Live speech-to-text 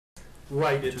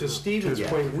Right, to Stephen's Yeah.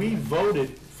 point, we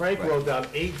voted, Frank Right. wrote down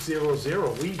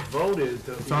 800, we voted.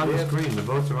 It's on the screen, the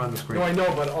votes are on the screen. No, I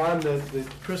know, but on the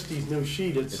Christie's new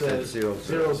sheet, it says says 000.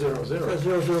 000. There's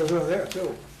 000 there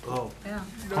too. Oh. Yeah.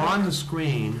 On the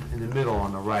screen, in the middle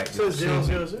on the right. It says you'll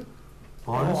see- 000?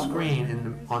 On the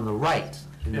screen, on the right,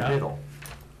 in the Yeah. middle.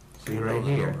 See right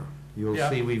here, you'll Yeah.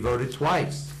 see we voted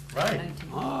twice. Right, 19.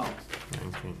 Oh,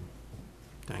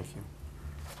 Thank you.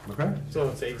 Okay? so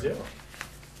it's 80.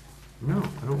 No,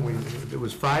 I don't, it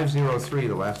was 503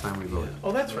 the last time we voted.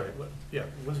 Oh, that's right, yeah, it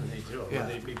wasn't 80, it Yeah.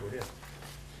 was 8 people here.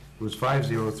 It was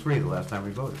 503 the last time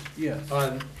we voted. yes.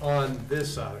 On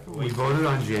this article. We voted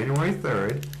on January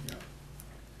 3rd.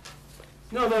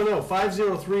 No,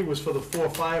 503 was for the 4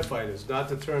 firefighters, not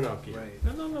the turnout gear.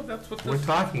 Right. No, that's what We're this,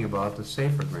 talking about the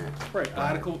SAFER grant. Right,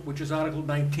 which is Article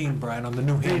 19, Brian, on the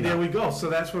new Hey, there handout. we go, so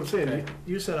that's what I'm saying, Okay.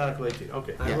 you said Article 18,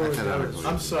 okay. Yeah, I said Article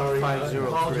I'm sorry, I 503.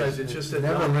 apologize, it just said.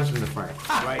 Never listen to Frank.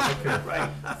 Right, okay, right.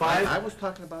 I Five, was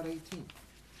talking about 18.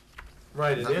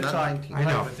 right, and they're not talking, 19. I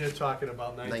know. right, but they're talking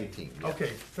about 19. 19, yeah.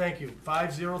 Okay, thank you.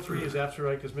 503 is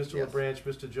absolutely right, because Mr. Yes. LaBranch,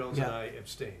 Mr. Jones, and Yeah. I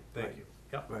abstained. Thank Right. you.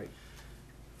 Yep. Right.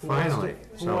 Who wants to- Finally,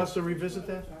 Who so- wants to revisit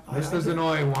that? Mr.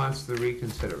 Zanoy wants to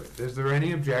reconsider it. Is there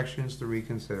any objections to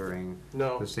reconsidering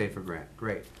No. the SAFER grant?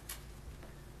 Great.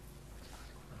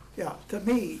 Yeah, to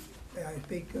me, may I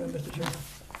speak, Mr. Chairman?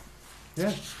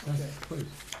 Yes, Okay. please.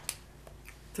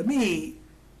 To me,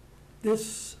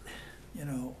 this,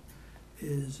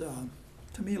 is,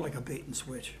 to me, like a bait and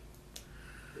switch.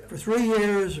 For 3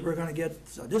 years, we're gonna get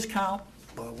a discount,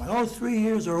 but when those 3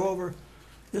 years are over,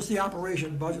 the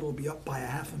operation budget will be up by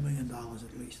 $500,000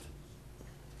 at least,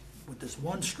 with this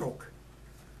one stroke.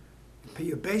 You pay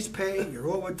your base pay, your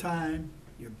overtime,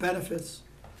 your benefits,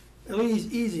 at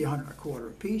least easy 100 a quarter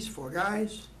apiece, 4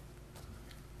 guys.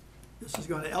 This is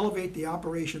gonna elevate the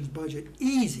operations budget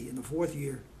easy in the 4th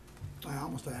year by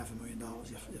almost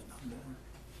 $500,000, if not more.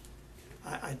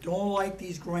 I don't like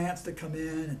these grants that come in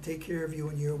and take care of you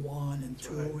in year 1 and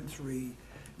 2 and 3.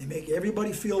 They make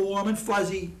everybody feel warm and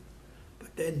fuzzy,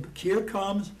 but then here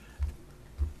comes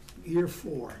year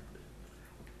 4.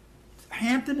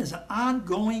 Hampton is an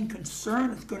ongoing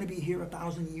concern. It's gonna be here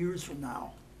 1,000 years from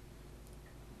now.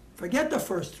 Forget the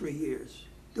first 3 years.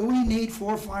 Do we need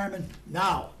 4 firemen?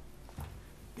 Now.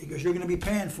 Because you're gonna be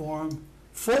paying for them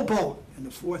full boat in the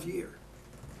 4th year.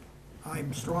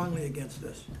 I'm strongly against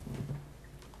this.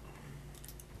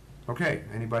 Okay,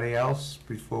 anybody else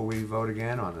before we vote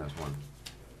again on this one?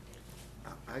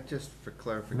 I just, for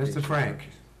clarification. Mr. Frank?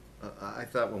 I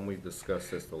thought when we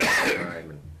discussed this the last time,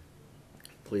 and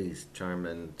please chime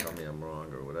in, tell me I'm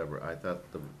wrong or whatever, I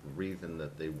thought the reason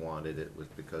that they wanted it was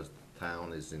because the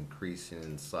town is increasing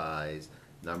in size,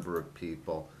 number of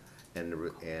people,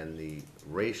 and the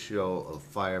ratio of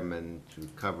firemen to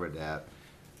cover that.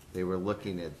 They were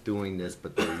looking at doing this,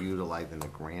 but they were utilizing a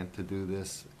grant to do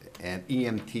this, and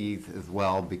EMTs as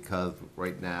well, because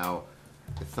right now,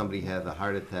 if somebody has a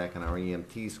heart attack and our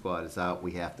EMT squad is out,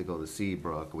 we have to go to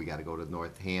Seabrook, we gotta go to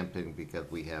Northampton because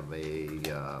we have a,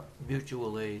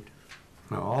 mutual aid.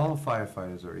 No, all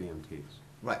firefighters are EMTs.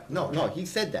 right, no, he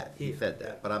said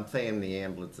that, but I'm saying the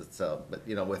ambulance itself, but,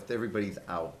 if everybody's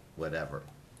out, whatever.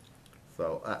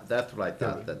 So, that's what I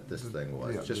thought that this thing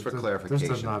Yeah, was, just for this- clarification This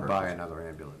does not buy purposes. another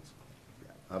ambulance.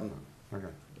 Okay.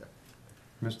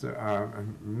 Yeah.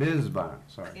 Ms. Bond,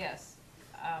 sorry. Yes.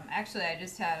 Actually, I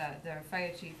just had the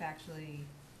fire chief actually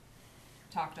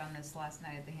talked on this last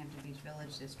night at the Hampton Beach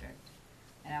Village District,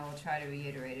 and I will try to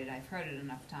reiterate it. I've heard it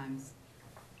enough times.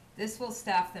 This will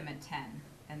staff them at 10,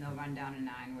 and they'll run down to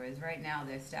 9, whereas right now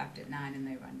they're staffed at 9 and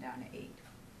they run down to 8.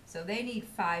 So they need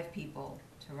 5 people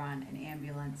to run an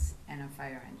ambulance and a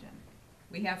fire engine.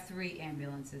 We have 3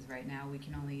 ambulances right now. We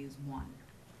can only use 1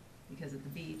 because at the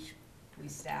beach we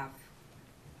staff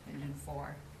engine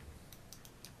 4.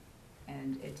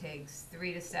 And it takes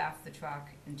 3 to staff the truck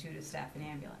and 2 to staff an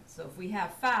ambulance. So if we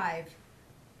have 5,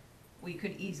 we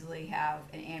could easily have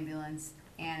an ambulance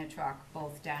and a truck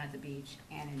both down at the beach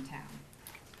and in town,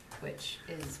 which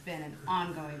has been an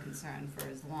ongoing concern for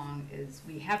as long as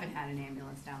we haven't had an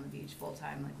ambulance down the beach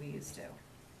full-time like we used to.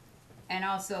 And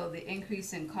also, the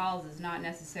increase in calls is not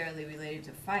necessarily related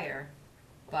to fire,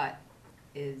 but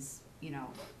is,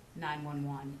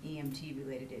 911,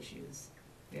 EMT-related issues.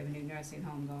 We have a new nursing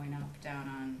home going up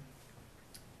down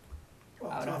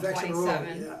Well, out it's on on Vexen Road,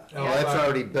 27. yeah. Oh, that's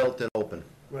already built and open,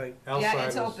 Right. Yeah,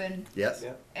 it's Alzheimer's. open, yes?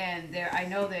 Yeah. and I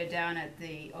know they're down at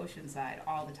the ocean side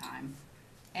all the time.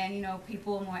 And,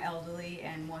 people are more elderly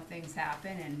and more things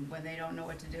happen, and when they don't know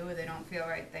what to do or they don't feel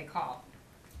right, they call.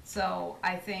 So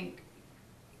I think,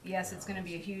 yes, it's gonna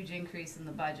be a huge increase in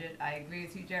the budget. I agree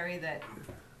with you, Jerry, that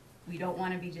we don't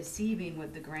wanna be deceiving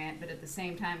with the grant, but at the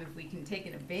same time, if we can take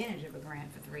an advantage of a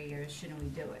grant for 3 years, shouldn't we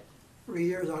do it? 3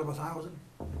 years out of 1,000?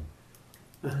 Or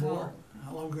more? Well-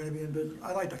 How long are we gonna be in business?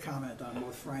 I'd like to comment on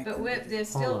both Frank. But and-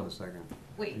 there's Hold on still, a second.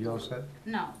 wait, You all set?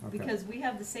 no, Okay. because we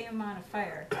have the same amount of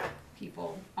fire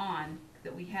people on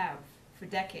that we have for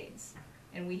decades.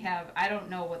 And we have, I don't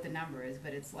know what the number is,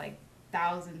 but it's like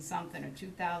 1,000 something or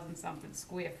 2,000 something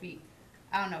square feet.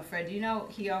 I don't know, Fred, do you know,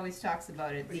 he always talks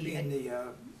about it, You mean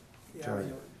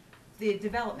Sorry. the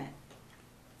development,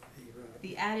 the,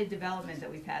 the added development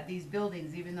that we've had, these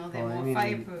buildings, even though they're Oh, you more mean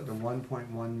fireproof. The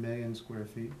 1.1 million square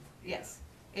feet, Yes,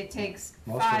 it takes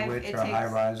most five, of which it are takes,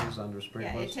 high-rises under yeah,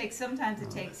 sprinklers? it takes, sometimes it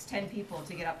takes 10 people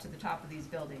to get up to the top of these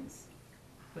buildings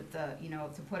with the, you know,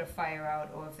 to put a fire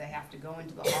out, or if they have to go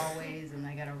into the hallways and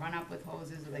they gotta run up with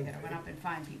hoses, or they gotta run up and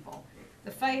find people.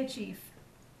 The fire chief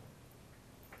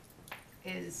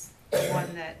is the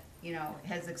one that, you know,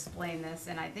 has explained this,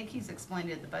 and I think he's explained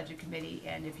it at the budget committee,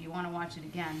 and if you wanna watch it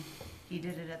again, he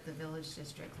did it at the village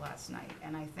district last night,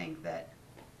 and I think that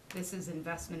this is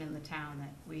investment in the town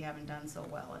that we haven't done so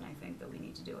well, and I think that we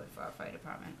need to do it for our fire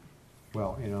department.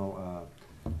 Well, you know,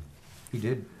 he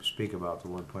did speak about the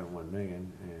 1.1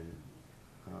 million, and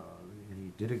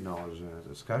he did acknowledge in a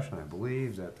discussion, I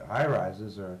believe, that the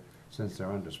high-rises are, since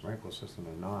they're under sprinkler system,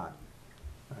 are not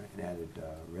an added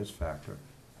risk factor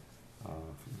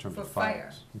in terms For of fire.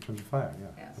 fires. In terms of fire, yeah.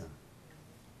 Yes. Yeah.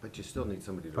 But you still need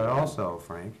somebody to. But also,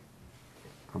 Frank,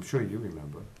 I'm sure you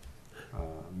remember,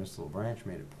 Mr. LaBranch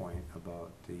made a point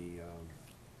about the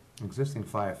existing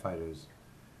firefighters,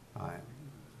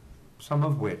 some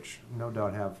of which no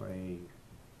doubt have a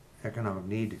economic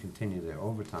need to continue their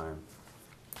overtime,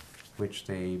 which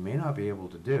they may not be able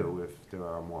to do if there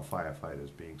are more firefighters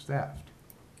being staffed.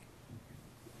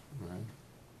 Right?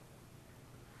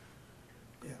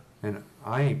 yeah. And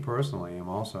I personally am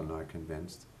also not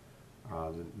convinced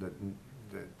that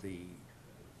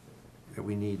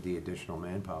we need the additional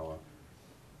manpower,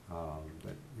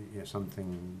 that if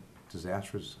something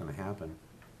disastrous is gonna happen,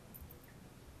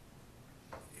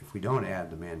 if we don't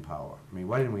add the manpower. I mean,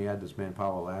 why didn't we add this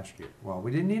manpower last year? Well, we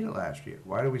didn't need it last year.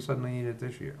 Why do we suddenly need it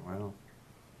this year? Well,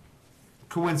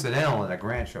 coincidental that a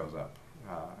grant shows up.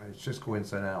 It's just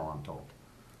coincidental, I'm told.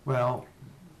 Well,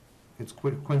 it's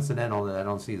coincidental that I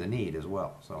don't see the need as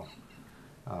well, so.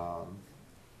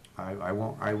 I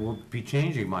will be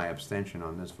changing my abstention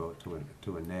on this vote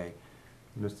to a nay.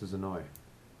 Mr. Zanoy?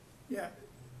 Yeah,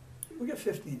 we got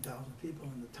 15,000 people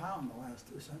in the town the last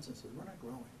 2 censuses, we're not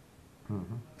growing.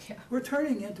 Mm-hmm. Yeah. We're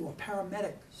turning into a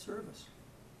paramedic service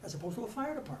as opposed to a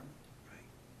fire department.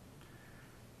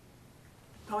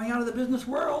 Coming out of the business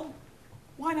world,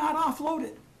 why not offload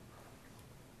it?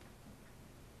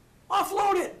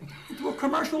 Offload it into a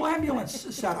commercial ambulance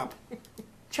setup.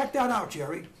 Check that out,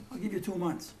 Jerry. I'll give you 2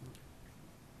 months.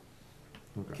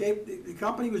 Okay. The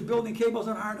company was building cables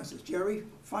and harnesses. Jerry,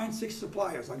 find 6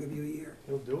 suppliers. I'll give you a year.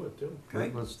 He'll do it too.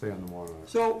 Okay? Let's stay on the warrant.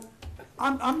 So,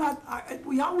 I'm not,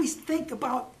 we always think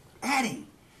about adding.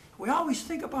 We always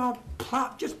think about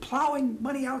just plowing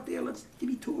money out there. Let's give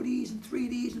me 2 of these and 3 of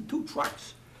these and 2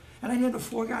 trucks. And I need the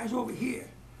 4 guys over here.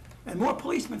 And more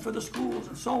policemen for the schools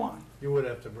and so on. You would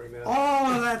have to bring that. All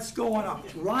of that's going up,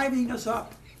 driving us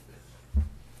up.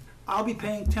 I'll be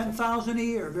paying $10,000 a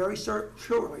year very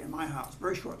shortly in my house,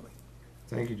 very shortly.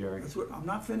 Thank you, Jerry. That's what, I'm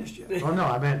not finished yet. Oh, no,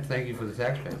 I meant thank you for the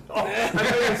taxpayer.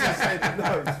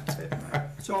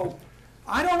 So,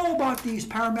 I don't know about these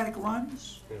paramedic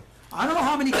runs. Yeah. I don't know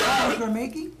how many calls they're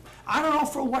making. I don't know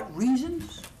for what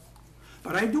reasons.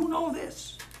 But I do know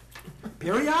this.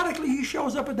 Periodically, he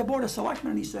shows up at the Board of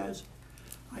Selectmen and he says,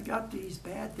 I got these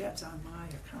bad debts on my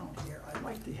account here. I'd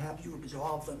like to have you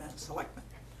absolve them as selectmen.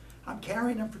 I'm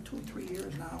carrying them for 2 or 3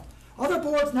 years now. Other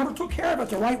boards never took care of it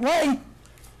the right way.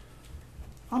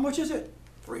 How much is it?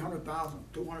 300,000,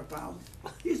 200,000.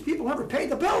 These people never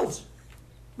paid the bills.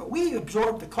 But we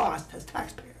absorb the cost as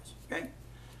taxpayers, okay?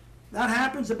 That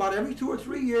happens about every 2 or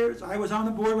 3 years. I was on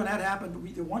the board when that happened,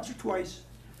 either once or twice,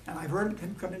 and I've heard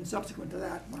him come in subsequent to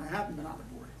that when I haven't been on the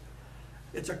board.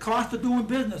 It's a cost of doing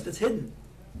business that's hidden.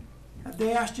 Have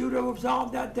they asked you to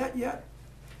absolve that debt yet?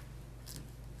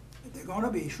 They're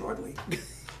gonna be shortly.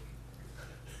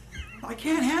 I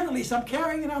can't handle these, I'm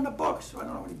carrying it on the books. I don't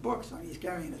know how many books, he's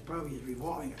carrying it's probably his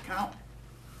revolving account.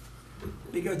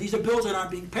 Because these are bills that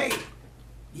aren't being paid.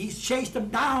 He's chased them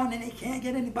down and he can't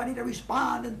get anybody to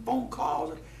respond and phone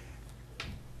calls.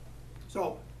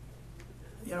 So,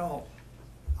 you know,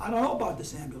 I don't know about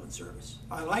this ambulance service.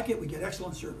 I like it, we get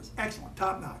excellent service, excellent,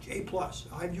 top notch, A+.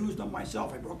 I've used them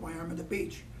myself, I broke my arm at the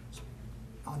beach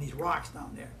on these rocks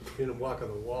down there. You didn't walk on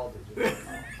the wall, did you?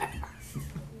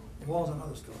 The wall's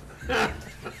another story.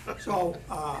 So,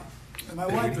 and my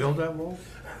Did wife. you build that wall?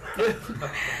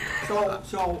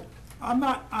 So, I'm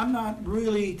not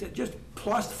really, just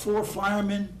plus 4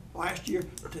 firemen last year,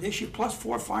 to this year, plus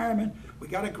 4 firemen. We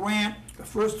got a grant, the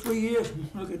first 3 years,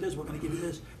 look at this, we're gonna give you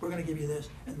this, we're gonna give you this,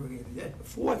 and we're gonna give you that. The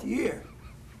 4th year,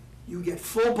 you get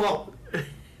full boat.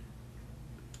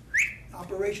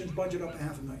 Operations budget up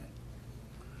 $500,000.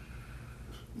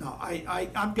 No,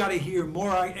 I've gotta hear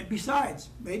more, and besides,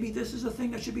 maybe this is a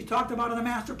thing that should be talked about in the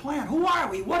master plan. Who are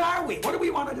we? What are we? What do we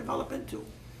wanna develop into?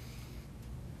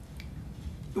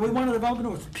 Do we wanna develop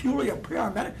into purely a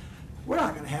paramedic? We're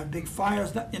not gonna have big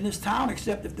fires in this town,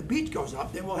 except if the beach goes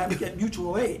up, then we'll have to get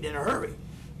mutual aid in a hurry,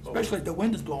 especially if the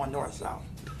wind is blowing north-south.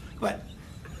 But,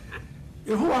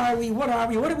 you know, who are we, what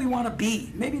do we wanna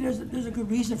be? Maybe there's a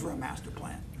good reason for a master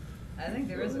plan. I think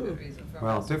there is a good reason for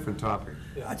Well, us. different topic.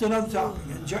 That's another topic,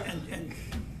 and,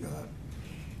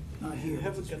 not You here.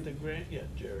 haven't got the grant yet,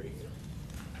 Jerry.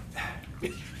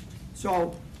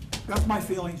 So, that's my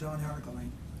feelings on the article,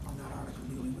 on that article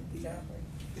dealing with the,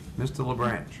 Mr.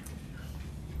 LaBranch.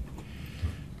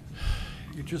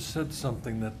 You just said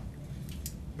something that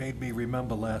made me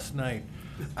remember last night.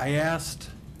 I asked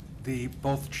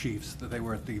both chiefs that they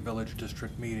were at the village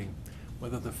district meeting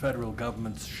whether the federal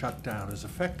government's shutdown is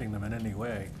affecting them in any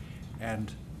way.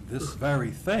 And this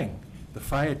very thing, the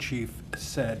fire chief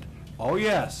said, oh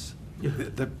yes.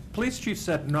 The police chief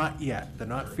said not yet. They're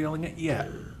not feeling it yet.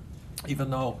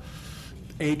 Even though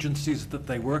agencies that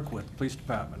they work with, police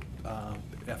department,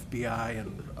 FBI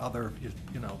and other,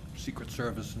 Secret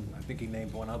Service, and I think he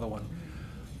named one other one.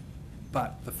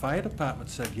 But the fire department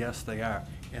said, yes, they are.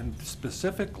 And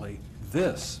specifically,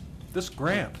 this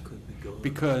grant,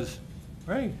 because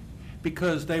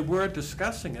they were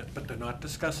discussing it, but they're not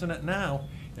discussing it now,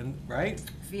 and, right?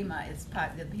 FEMA, it's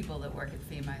part, the people that work at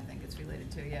FEMA, I think it's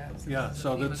related to, yeah. Yeah,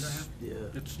 so FEMA that's,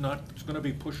 grant. it's gonna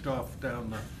be pushed off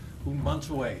down months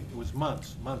away. It was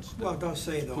months. well, it does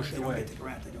say though, if Pushed they don't away. get the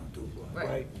grant, they don't do it.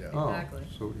 Right, Oh, exactly.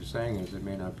 so what you're saying is it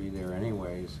may not be there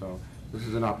anyway, so this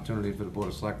is an opportunity for the Board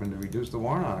of Selectmen to reduce the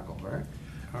warrant article, right?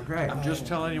 Okay. I'm just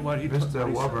telling you what he. Mr. what he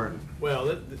said. Warburton. Well,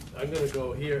 I'm gonna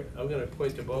go here, I'm gonna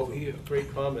point to both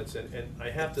great comments, and I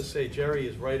have to say, Jerry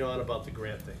is right on about the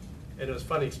grant thing. And it was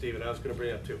funny, Stephen, I was gonna bring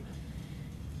it up too.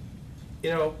 You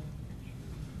know,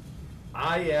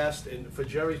 I asked, and for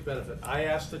Jerry's benefit, I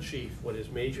asked the chief what his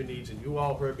major needs, and you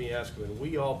all heard me ask him, and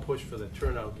we all pushed for the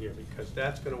turnout gear, because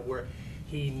that's gonna work.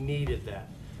 He needed that.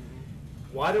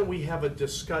 Why don't we have a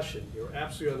discussion? You're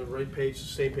absolutely on the right page, the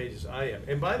same page as I am.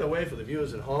 And by the way, for the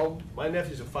viewers at home, my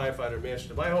nephew's a firefighter in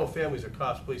Manchester. My whole family's a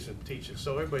cops, police, and teachers,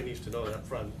 so everybody needs to know that up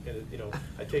front, and,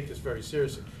 I take this very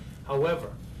seriously. However,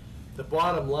 the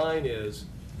bottom line is,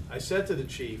 I said to the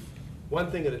chief, one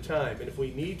thing at a time, and if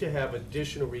we need to have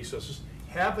additional resources,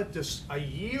 have a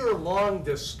year-long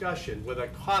discussion with a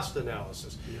cost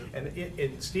analysis.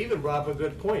 And Stephen brought up a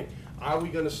good point. Are we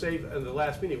gonna save, in the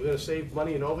last meeting, we're gonna save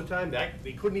money in overtime? That,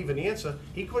 he couldn't even answer.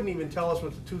 He couldn't even tell us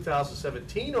what the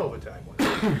 2017 overtime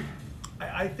was.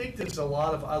 I think there's a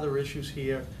lot of other issues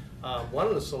here. One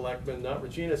of the selectmen, not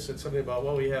Regina, said something about,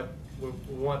 well, we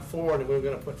want 4 and we're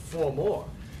gonna put 4 more.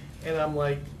 And I'm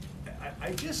like,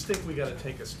 I just think we gotta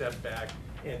take a step back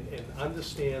and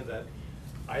understand that.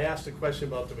 I asked a question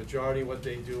about the majority, what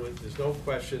they do, and there's no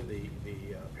question, the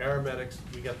paramedics,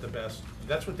 we got the best.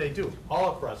 That's what they do,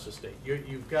 all across the state.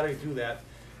 You've gotta do that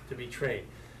to be trained.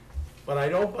 But I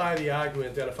don't buy the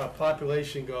argument that if our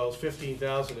population goes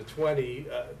 15,000 to 20,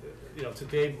 to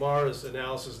Dave Morris'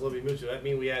 analysis, Libby Mutual, that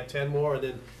mean we add 10 more, and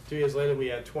then 2 years later,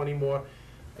 we add 20 more?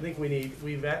 I think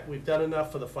we've done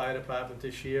enough for the fire department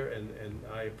this year, and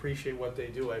I appreciate what they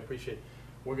do.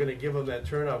 We're gonna give them that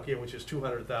turnout gear, which is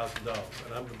 $200,000,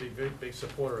 and I'm a big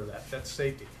supporter of that. That's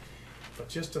safety. But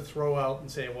just to throw out and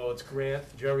say, well, it's grant,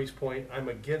 Jerry's point, I'm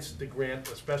against the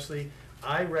grant, especially,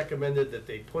 I recommended that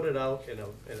they put it out in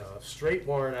a straight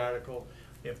warrant article.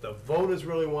 If the voters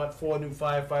really want 4 new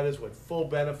firefighters with full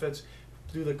benefits,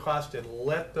 do the cost and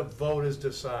let the voters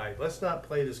decide. Let's not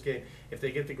play this game. If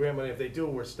they get the grant money, if they do,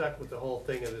 we're stuck with the whole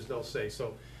thing and there's no say.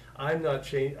 So I'm not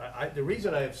changing. The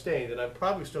reason I abstained, and I'm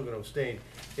probably still gonna abstain,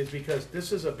 is because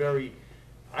this is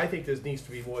I think there needs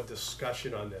to be more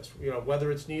discussion on this,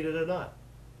 whether it's needed or not.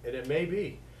 And it may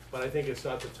be, but I think it's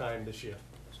not the time this year.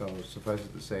 So suffice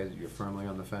it to say that you're firmly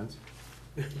on the fence?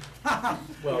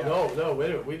 Well, no, wait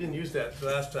a minute, we didn't use that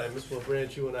last time, Mr.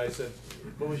 LaBranch, you and I said,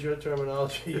 what was your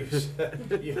terminology you said?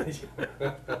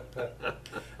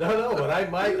 No, but I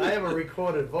have a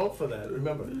recorded vote for that,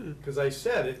 remember, because I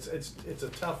said it's a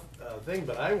tough thing,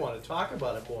 but I want to talk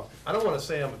about it more. I don't want to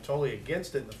say I'm totally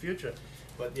against it in the future,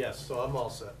 but yes, so I'm all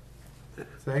set.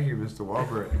 Thank you, Mr.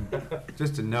 Warburton.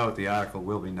 Just to note, the article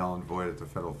will be null and void if the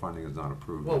federal funding is not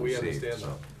approved Well, or we received. understand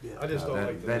so, that. I just don't that-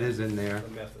 like the. that is in there. The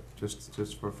method.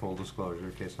 Just for full disclosure,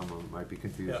 in case someone might be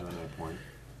confused Yeah. on that point.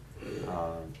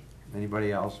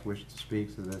 Anybody else wish to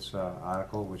speak to this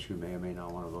article, which you may or may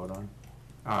not want to vote on?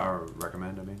 Or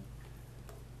recommend, I mean?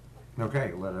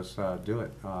 Okay, let us do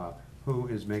it. Who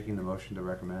is making the motion to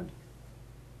recommend?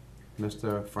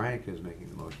 Mr. Frank is making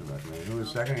the motion to recommend. Who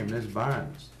is seconding? Ms.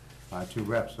 Barnes. Two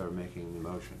reps are making the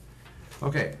motion.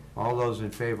 Okay, all those in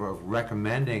favor of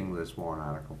recommending this warrant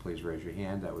article, please raise your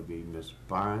hand. That would be Ms.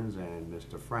 Barnes and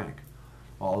Mr. Frank.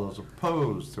 All those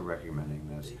opposed to recommending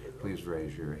this, please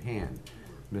raise your hand.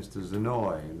 Mr.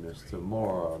 Zanoy, Mr.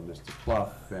 Moore, Mr.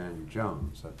 Clough, and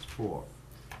Jones, that's 4.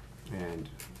 And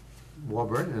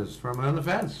Warburton is firmly on the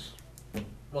fence.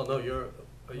 Well, no, are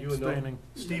you a no? Abstaining.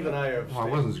 Steve and I are Well, I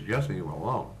abstaining. wasn't suggesting you were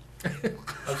alone.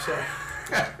 I'm sorry.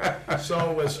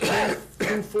 So was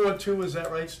 242, is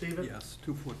that right, Stephen? Yes,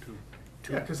 242.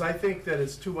 Yeah, because I think that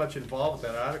it's too much involved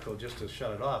in that article just to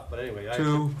shut it off, but anyway.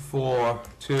 2, 4,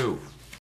 2.